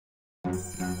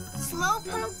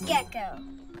Slowpoke Gekko.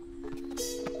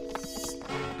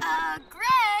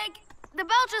 Greg! The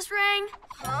bell just rang.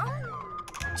 Huh?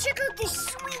 Check out this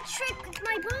sweet trick with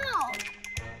my ball.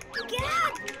 Get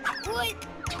out! What?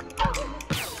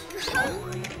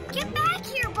 Get back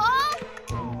here, ball!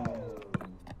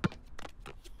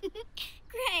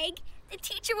 Greg, the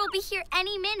teacher will be here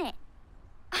any minute.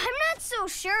 I'm not so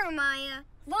sure, Amaya.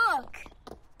 Look.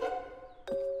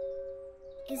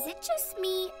 Is it just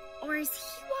me, or is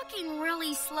he walking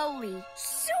really slowly?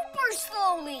 Super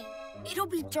slowly. It'll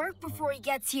be dark before he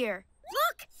gets here.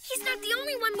 Look, he's not the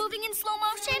only one moving in slow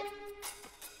motion.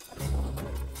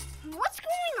 What's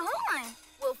going on?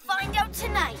 We'll find out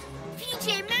tonight.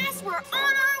 PJ Masks, we're on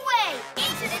our way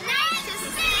into the night to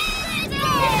save the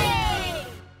day!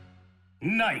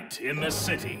 Night in the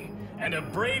city, and a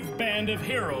brave band of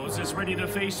heroes is ready to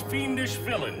face fiendish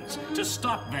villains to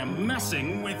stop them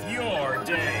messing with your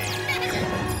day.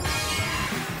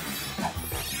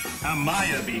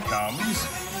 Amaya becomes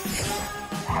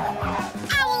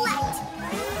Owlette!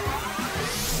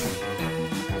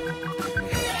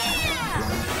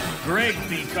 Greg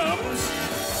becomes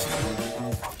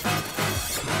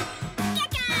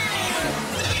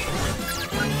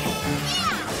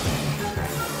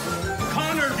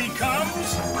Connor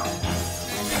becomes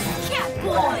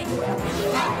Catboy!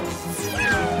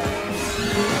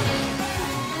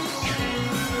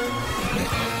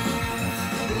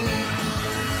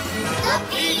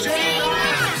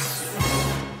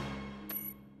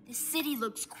 The city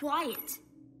looks quiet.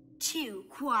 Too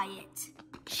quiet.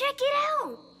 Check it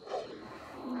out.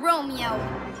 Romeo,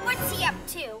 what's he up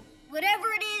to?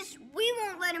 Whatever it is, we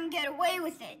won't let him get away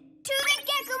with it. To the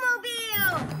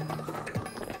Gekko-mobile!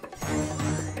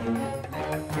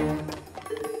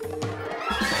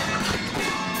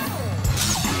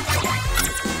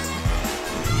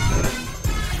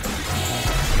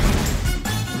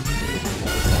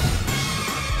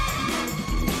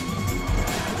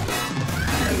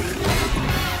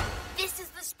 This is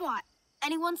the spot.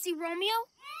 Anyone see Romeo?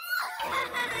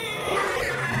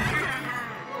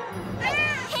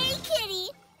 Hey, kitty!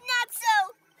 Not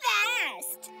so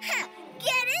fast!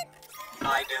 Get it?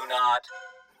 I do not.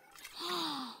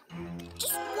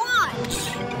 Just watch!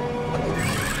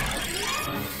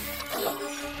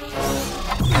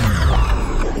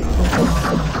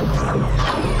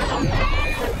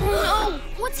 Whoa!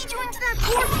 What's he doing to that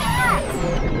poor cat?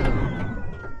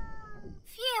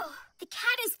 Phew, the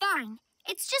cat is fine.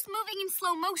 It's just moving in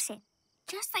slow motion.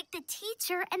 Just like the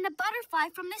teacher and the butterfly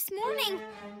from this morning.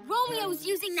 Romeo's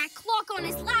using that clock on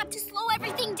his lap to slow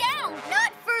everything down.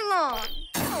 Not for long.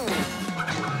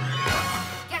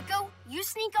 Gekko, you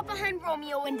sneak up behind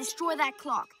Romeo and destroy that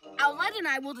clock. Owlette and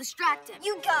I will distract him.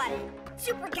 You got it.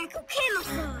 Super Gekko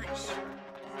camouflage.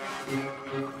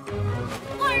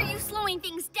 Why are you slowing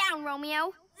things down,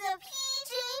 Romeo? The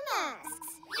PJ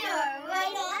Masks. You're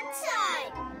right on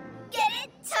time. Get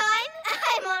it? Time?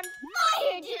 I'm on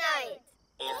fire tonight.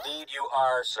 Indeed you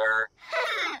are, sir.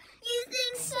 You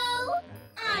think so?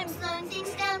 I'm slowing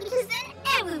things down because then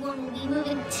everyone will be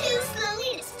moving too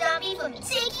slowly to stop me from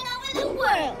taking over the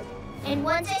world. And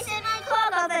once I set my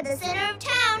clock off at the center of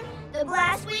town, the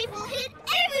blast wave will hit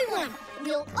everyone.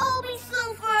 We'll all be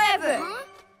slow forever. Huh?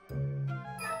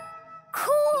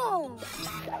 Cool!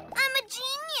 I'm a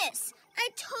genius. I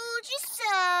told you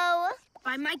so.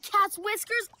 By my cat's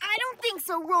whiskers, I don't think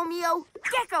so, Romeo.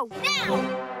 Gekko, Now!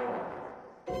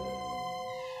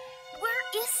 where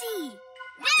is he?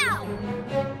 Now!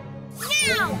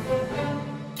 Now!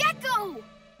 Gekko!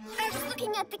 I was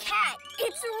looking at the cat.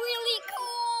 It's really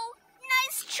cool.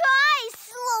 Nice try,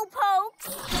 Slowpoke.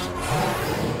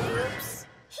 Oops.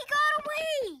 He got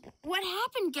away. What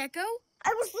happened, Gekko?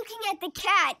 I was looking at the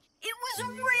cat. It was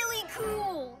really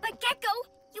cool. But Gekko,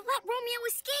 you let Romeo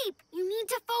escape. You need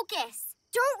to focus.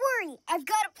 Don't worry. I've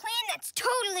got a plan that's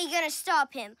totally gonna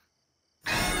stop him.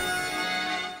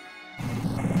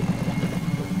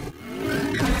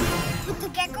 With the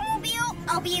Gekko-mobile,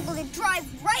 I'll be able to drive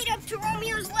right up to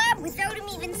Romeo's lab without him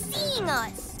even seeing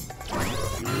us.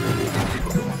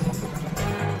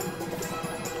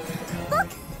 Look,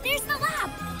 there's the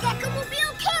lab.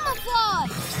 Gekko-mobile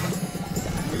camouflage.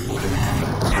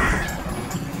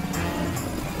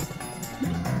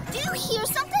 Do you hear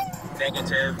something?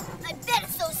 Negative. I bet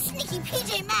it's those sneaky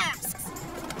PJ Masks.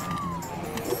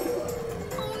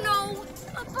 Oh no,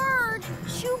 a bird.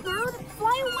 Shoo, bird,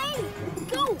 fly away.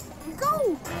 Go,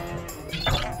 go.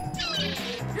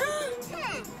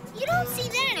 You don't see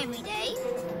that every day.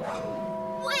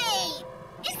 Wait,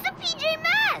 it's the PJ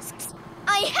Masks.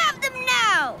 I have them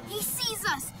now. He sees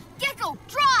us. Gekko,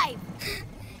 drive.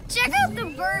 Check out the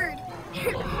bird. Is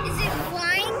it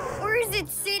flying or is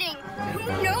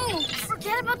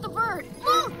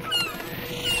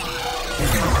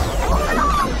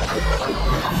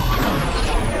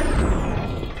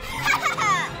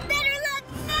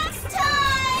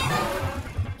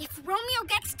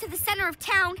to the center of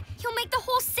town, he'll make the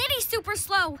whole city super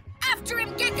slow. After him,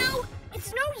 Gekko!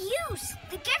 It's no use.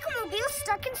 The Gekko-mobile's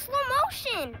stuck in slow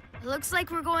motion. It looks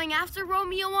like we're going after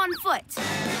Romeo on foot.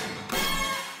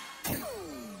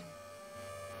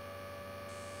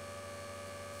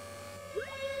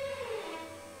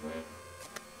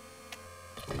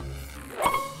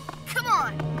 Come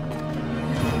on!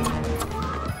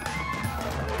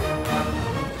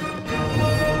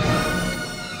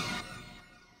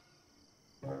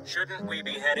 Shouldn't we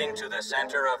be heading to the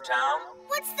center of town?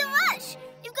 What's the rush?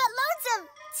 You've got loads of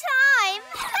time.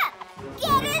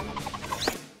 Get it?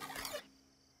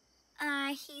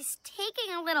 He's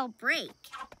taking a little break.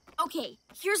 Okay,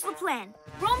 here's the plan.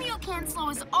 Romeo can't slow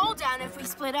us all down if we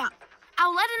split up.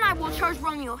 Owlette and I will charge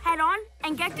Romeo head on,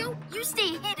 and Gekko, you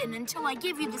stay hidden until I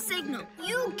give you the signal.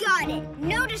 You got it.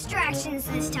 No distractions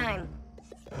this time.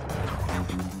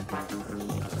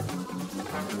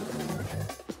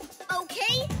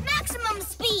 Okay, maximum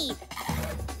speed.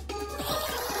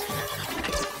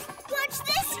 Watch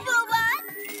this, robot.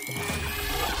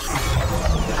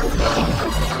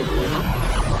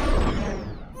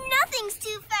 Nothing's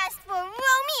too fast for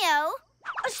Romeo.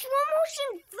 A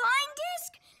slow-motion flying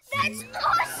disc? That's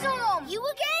awesome! You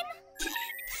again?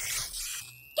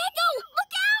 Gekko,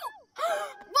 look out!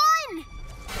 Run!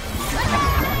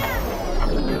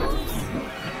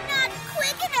 Not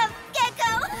quick enough,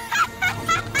 Gekko!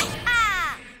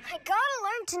 I gotta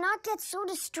learn to not get so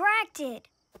distracted.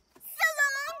 So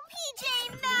long, PJ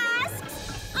Masks!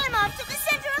 I'm off to the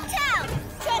center of town.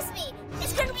 Trust me,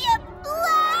 it's gonna be a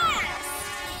blast!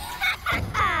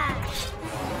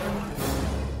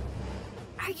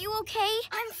 Are you okay?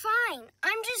 I'm fine.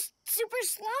 I'm just super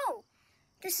slow.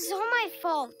 This is all my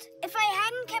fault. If I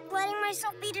hadn't kept letting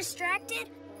myself be distracted,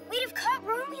 we'd have caught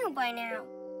Romeo by now.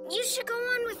 You should go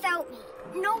on without me.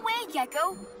 No way,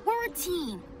 Gekko. We're a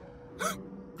team.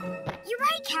 You're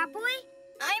right, Catboy.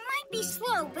 I might be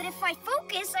slow, but if I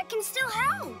focus, I can still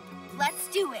help. Let's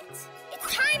do it.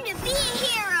 It's time to be a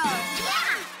hero!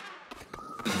 Yeah!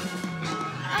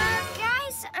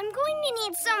 Guys, I'm going to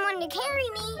need someone to carry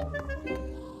me.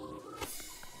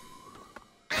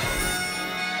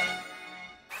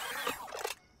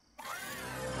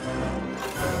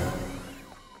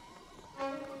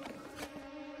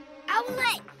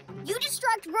 Owlette, you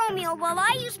distract Romeo while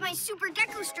I use my Super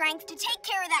Gekko strength to take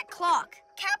care of that clock.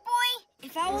 Catboy,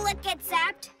 if Owlette gets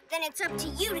zapped, then it's up to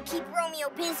you to keep Romeo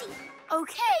busy.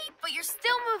 Okay, but you're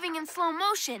still moving in slow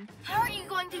motion. How are you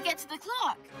going to get to the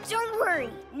clock? Don't worry,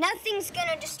 nothing's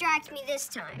gonna distract me this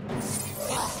time.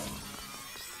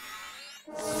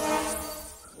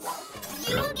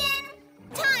 You again?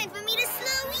 Time for me to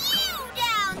slow you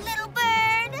down, little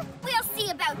bird! We'll see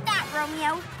about that,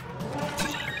 Romeo.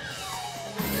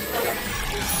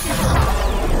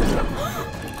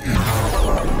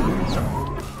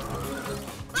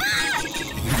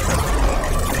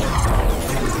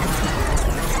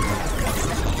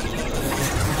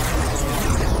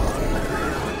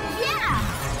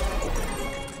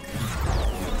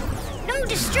 No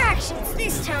distractions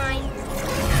this time.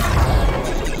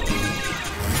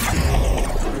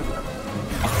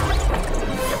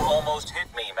 You almost hit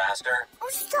me, Master. Oh,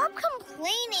 stop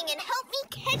complaining and help me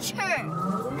catch her.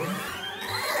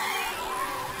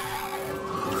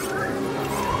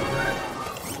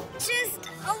 Just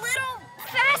a little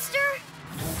faster.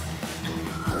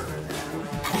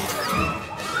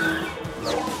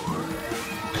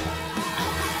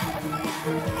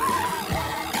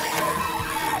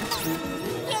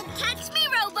 Can't catch me,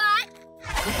 robot!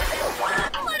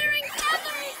 Fluttering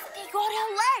feathers! They got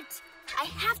Owlette! I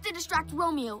have to distract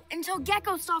Romeo until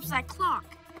Gekko stops that clock.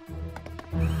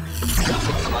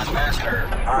 But, Master,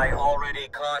 I already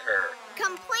caught her.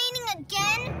 Complaining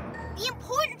again? The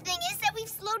important thing is that we've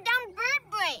slowed down Bird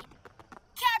Brain.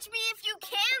 Catch me if you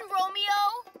can,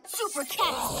 Romeo! Super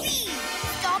Cat Speed!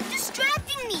 Stop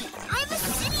distracting me! I have a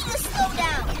city to slow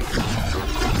down!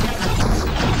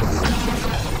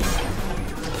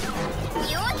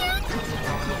 You again?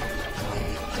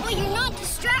 Well, you're not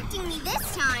distracting me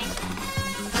this time.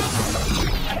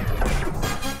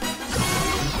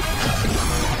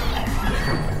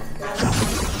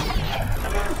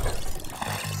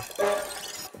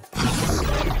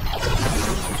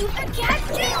 Super Cat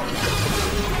Jump!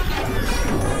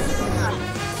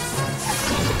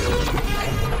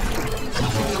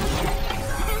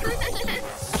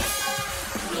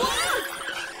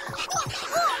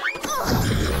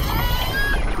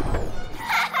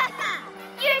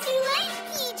 You're too late,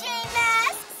 PJ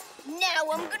Masks! Now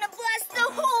I'm gonna blast the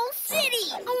whole city!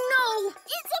 Oh no!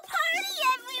 It's a party,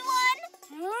 everyone!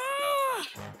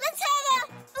 Let's have a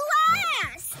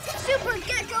blast! Super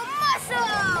Gekko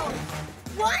Muscle!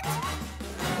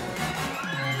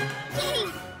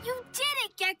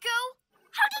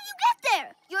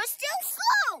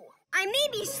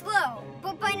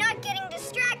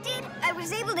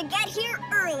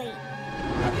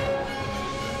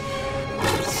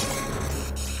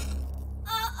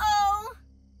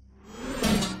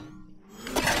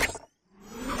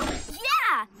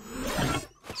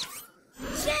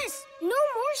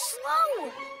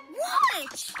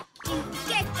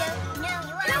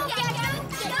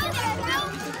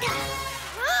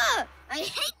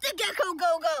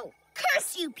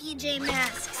 PJ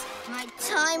Masks. My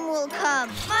time will come.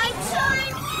 My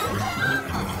time will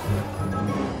come!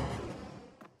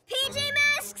 PJ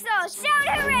Masks, all shout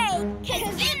hooray!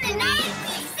 'Cause in the night,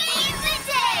 we save the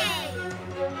day!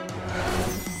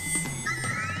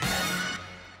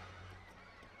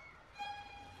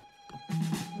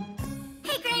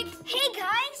 Hey, Greg. Hey,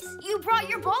 guys! You brought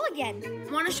your ball again.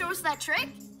 Want to show us that trick?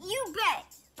 You bet.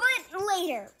 But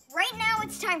later. Right now,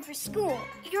 it's time for school.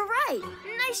 You're right.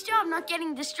 Nice job not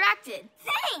getting distracted.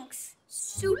 Thanks!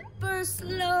 Super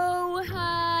slow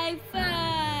high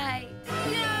five.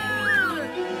 Yeah!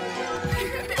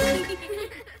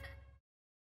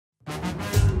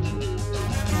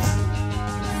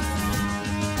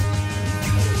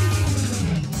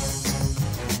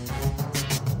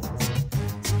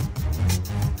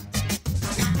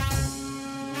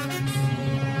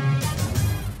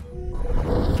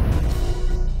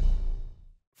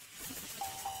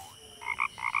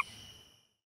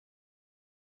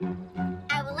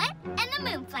 Owlette and the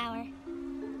moonflower.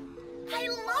 I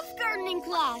love gardening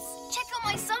class. Check out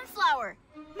my sunflower.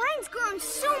 Mine's grown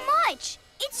so much.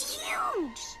 It's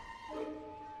huge.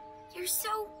 You're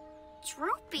so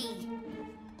droopy.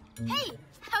 Hey,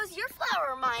 how's your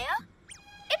flower, Maya?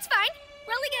 It's fine.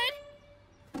 Really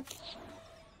good.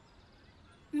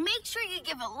 Make sure you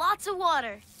give it lots of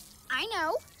water. I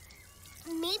know.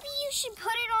 Maybe you should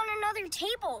put it on another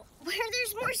table where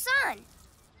there's more sun.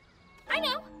 I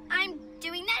know. I'm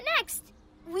doing that next.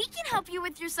 We can help you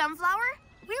with your sunflower.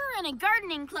 We were in a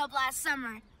gardening club last summer.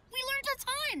 We learned a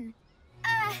ton.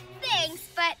 Thanks,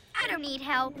 but I don't need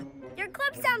help. Your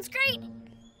club sounds great.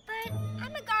 But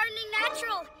I'm a gardening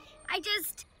natural.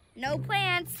 No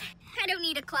plants. I don't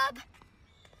need a club.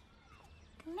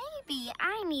 Maybe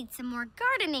I need some more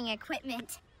gardening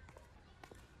equipment.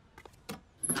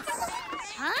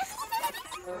 Huh?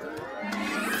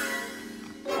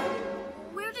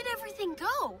 Where did everything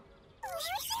go?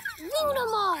 Luna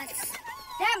moths!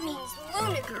 That means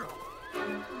Luna Girl.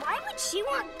 Why would she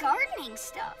want gardening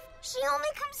stuff? She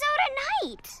only comes out at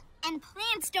night. And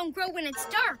plants don't grow when it's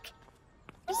dark.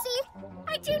 You see,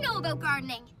 I do know about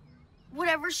gardening.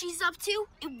 Whatever she's up to,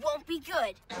 it won't be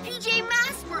good. PJ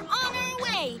Masks, we're on our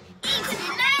way. Into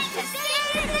the night to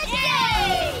save the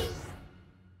day!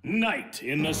 Night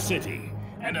in the city,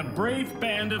 and a brave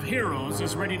band of heroes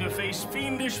is ready to face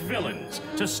fiendish villains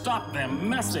to stop them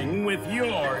messing with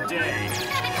your day.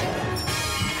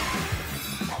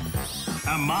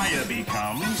 Amaya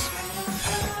becomes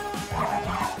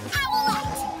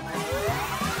Owlette!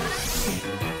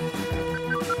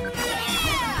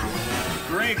 Yeah!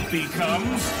 Greg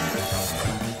becomes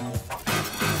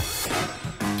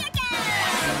Gekko!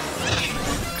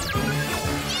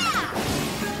 Yeah!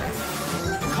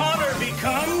 Connor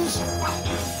becomes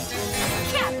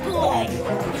Catboy!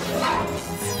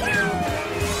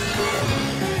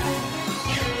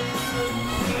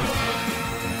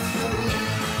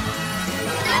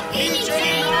 PJ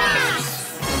Masks!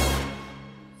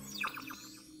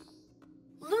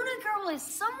 Luna Girl is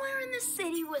somewhere in the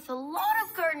city with a lot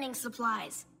of gardening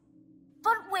supplies.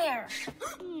 But where?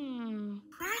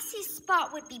 Grassy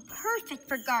spot would be perfect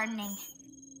for gardening.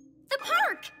 The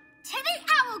park! To the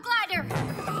Owl Glider!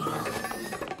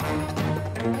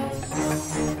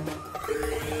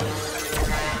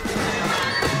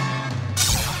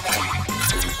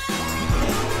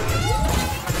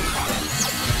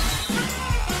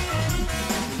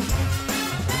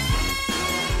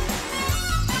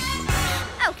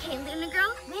 Okay, Luna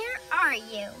Girl, where are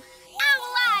you?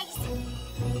 Owl Eyes!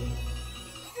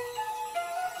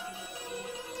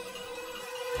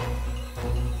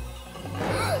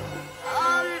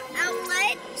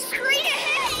 Owlette, straight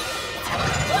ahead!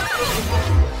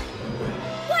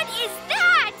 What is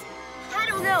that? I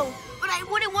don't know, but I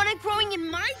wouldn't want it growing in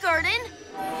my garden.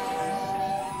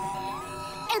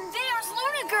 And there's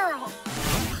Luna Girl.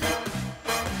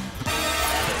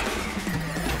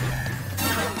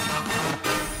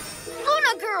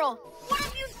 Luna Girl, what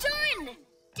have you done?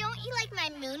 Don't you like my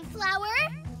moonflower?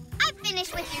 I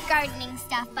finished with your gardening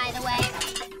stuff, by the way.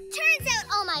 Turns out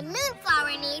all my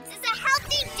moonflower needs is a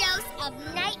healthy dose of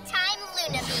nighttime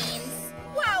Luna beams.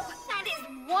 Wow, that is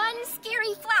one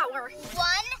scary flower.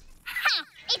 One? Ha!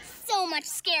 It's so much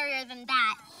scarier than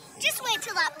that. Just wait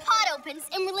till that pot opens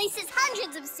and releases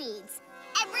hundreds of seeds.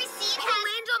 Every seed It'll has...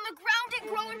 land on the ground and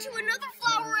grow into another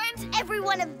flower and... Every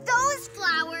one of those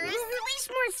flowers will release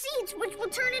more seeds, which will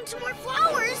turn into more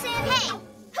flowers and... Hey,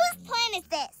 whose plan is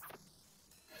this?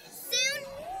 Soon,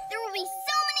 there will be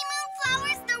so many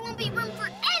moonflowers, there won't be room for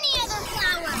any other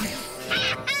flower.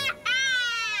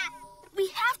 We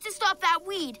have to stop that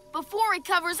weed before it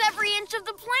covers every inch of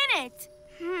the planet.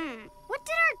 What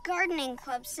did our gardening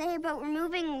club say about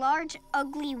removing large,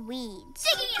 ugly weeds?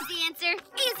 Digging is the answer.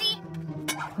 Easy.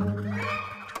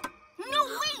 No,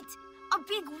 wait! A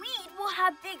big weed will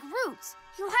have big roots.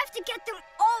 You'll have to get them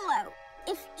all out.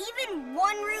 If even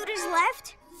one root is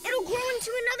left, it'll grow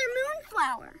into another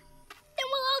moonflower. Then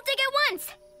we'll all dig at once.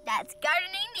 That's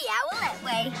gardening the Owlette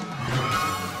way.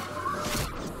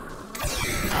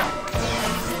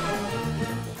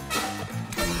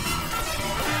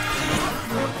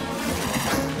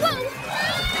 Whoa!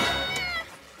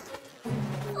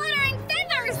 Fluttering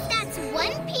feathers! That's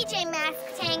one PJ mask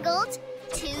tangled.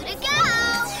 2 to go.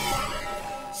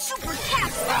 Super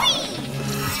cat speed!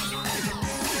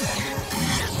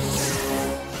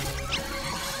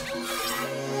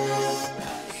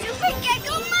 Super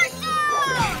Gekko muscle!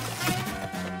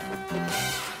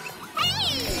 Hey!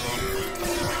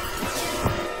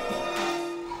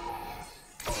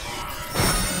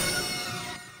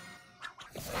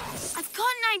 I've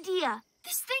got an idea.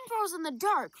 This thing grows in the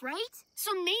dark, right?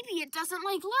 So maybe it doesn't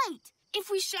like light. If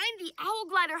we shine the owl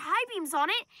glider high beams on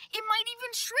it, it might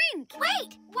even shrink.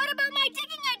 Wait, what about my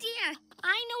digging idea?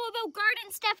 I know about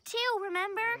garden stuff too,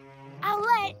 remember?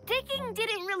 Owlette, digging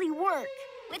didn't really work.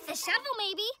 With the shovel,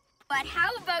 maybe. But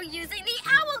how about using the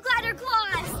owl glider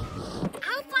claws?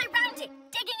 I'll fly around it,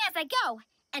 digging as I go.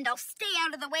 And I'll stay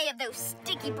out of the way of those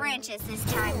sticky branches this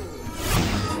time.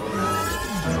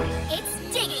 It's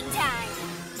digging time.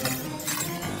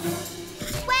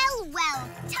 Well, well,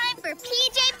 time for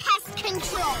PJ Pest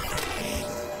Control.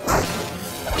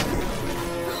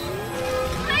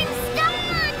 I'm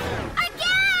stuck!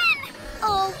 Again!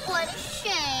 Oh, what a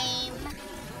shame.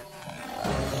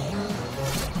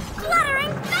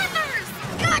 Fluttering feathers!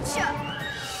 Gotcha!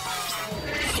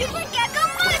 Super Gekko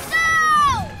muscle!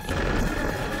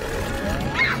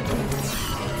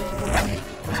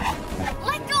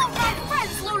 Let go of my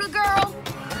friends, Luna girl!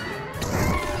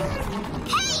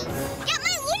 Hey! Get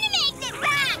my Luna magnet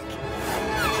back!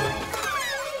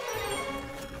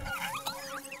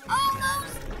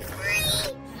 Almost free!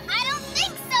 I don't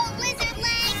think so, lizard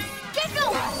legs! Gekko,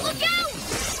 look out!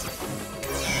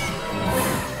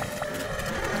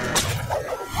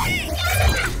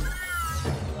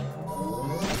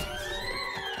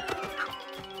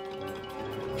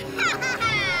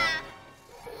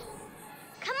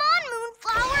 Come on,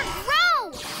 moonflower, grow!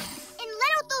 And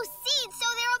let out those seeds so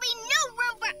there will be no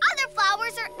room for other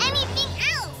flowers or anything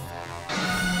else!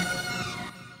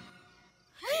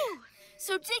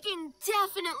 So digging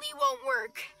definitely won't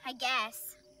work. I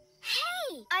guess.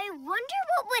 Hey, I wonder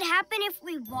what would happen if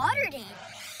we watered it.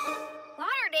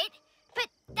 Watered it? But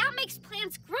that makes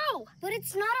plants grow. But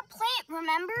it's not a plant,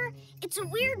 remember? It's a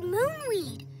weird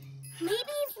moonweed.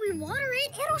 Maybe if we water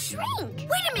it, it'll shrink.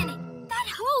 Wait a minute! That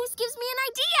hose gives me an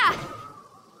idea!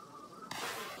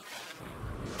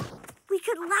 We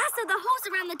could lasso the hose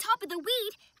around the top of the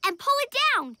weed and pull it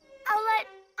down. Owlette,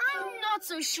 I'm not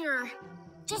so sure.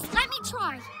 Just let me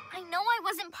try. I know I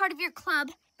wasn't part of your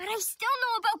club, but I still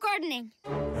know about gardening.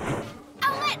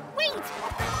 Owlette, wait!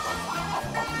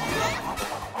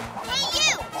 Hey,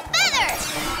 you! Feather!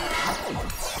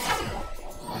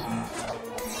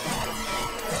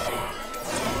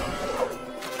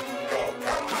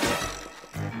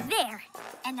 There.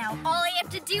 And now all I have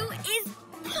to do is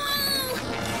pull!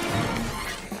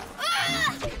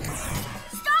 Ah!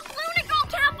 Stop, Luna Girl,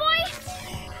 Catboy!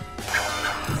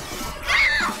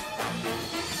 Ah!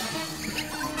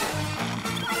 Gekko!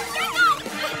 Come on!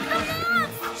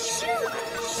 Shoot!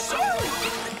 Shoot!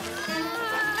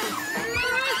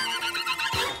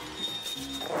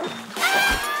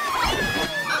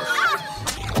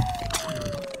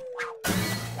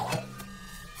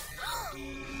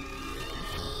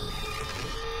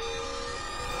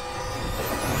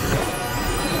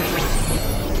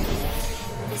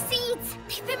 The seeds!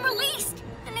 They've been released!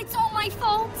 And it's all my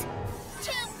fault!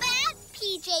 Too bad,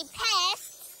 PJ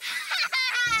Pests.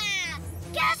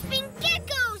 Gasping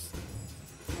geckos!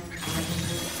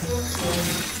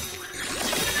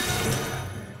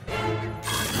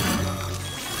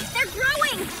 They're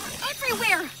growing!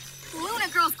 Everywhere! Luna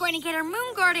Girl's going to get her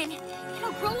moon garden.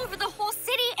 It'll grow over the whole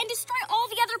city and destroy all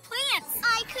the other plants.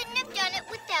 I couldn't have done it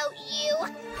without you.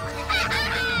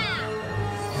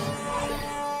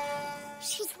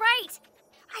 She's right.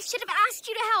 I should have asked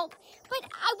you to help, but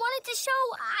I wanted to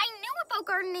show I knew about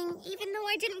gardening even though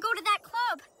I didn't go to that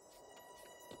club.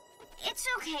 It's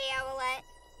okay, Owlette.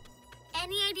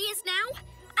 Any ideas now?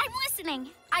 I'm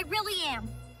listening. I really am.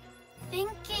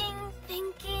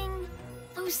 Thinking.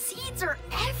 Those seeds are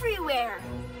everywhere.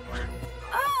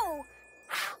 Oh!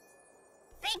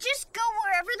 They just go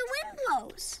wherever the wind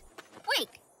blows. Wait,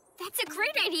 that's a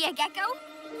great idea, Gekko.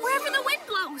 Wherever the wind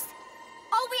blows.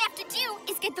 All we have to do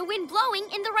is get the wind blowing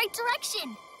in the right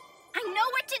direction. I know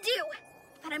what to do,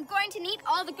 but I'm going to need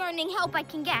all the gardening help I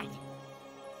can get.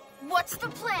 What's the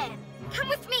plan? Come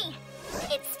with me.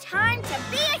 It's time to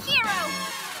be a hero.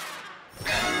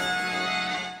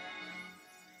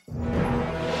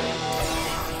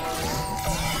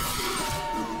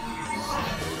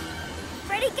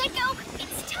 Ready, Gekko?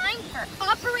 It's time for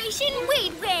Operation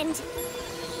Weed Wind.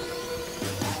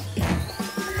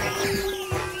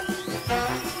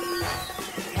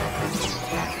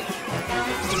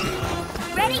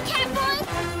 Ready, Catboy?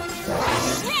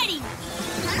 Ready!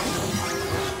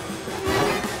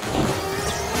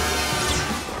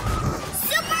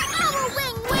 Super Owl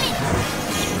Wing Wind!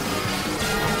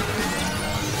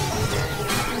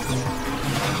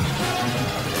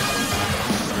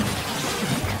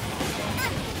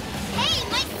 Hey,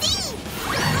 my seed!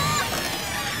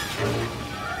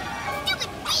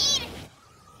 Stupid weed!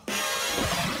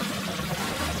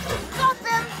 Got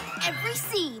them! Every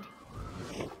seed.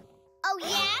 Oh,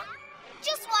 yeah?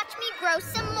 Just watch me grow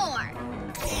some more.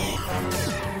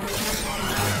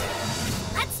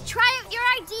 Let's try out your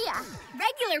idea.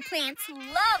 Regular plants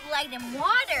love light and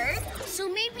water, so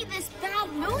maybe this bad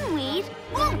moonweed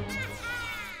won't.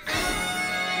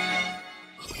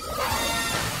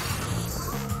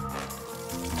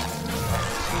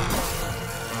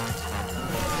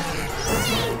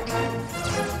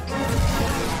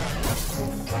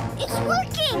 It's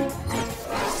working!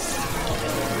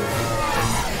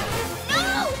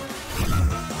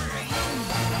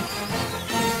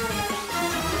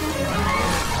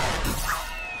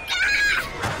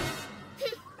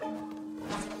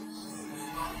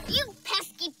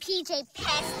 PJ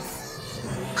pests.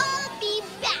 I'll be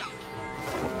back.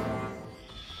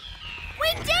 We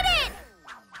did it!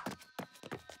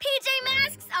 PJ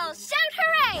Masks, I'll shout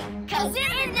hooray! 'Cause in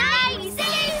the night we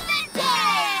save the day!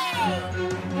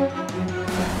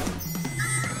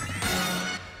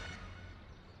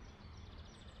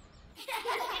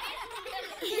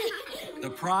 The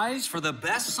prize for the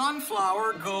best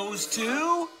sunflower goes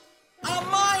to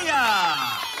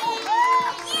Amaya!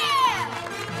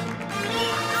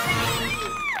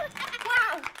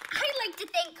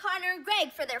 Connor and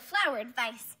Greg for their flower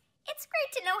advice. It's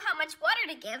great to know how much water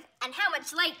to give and how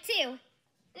much light too.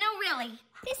 No, really,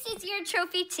 this is your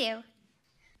trophy too.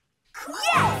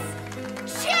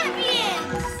 Yes!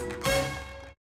 Champions!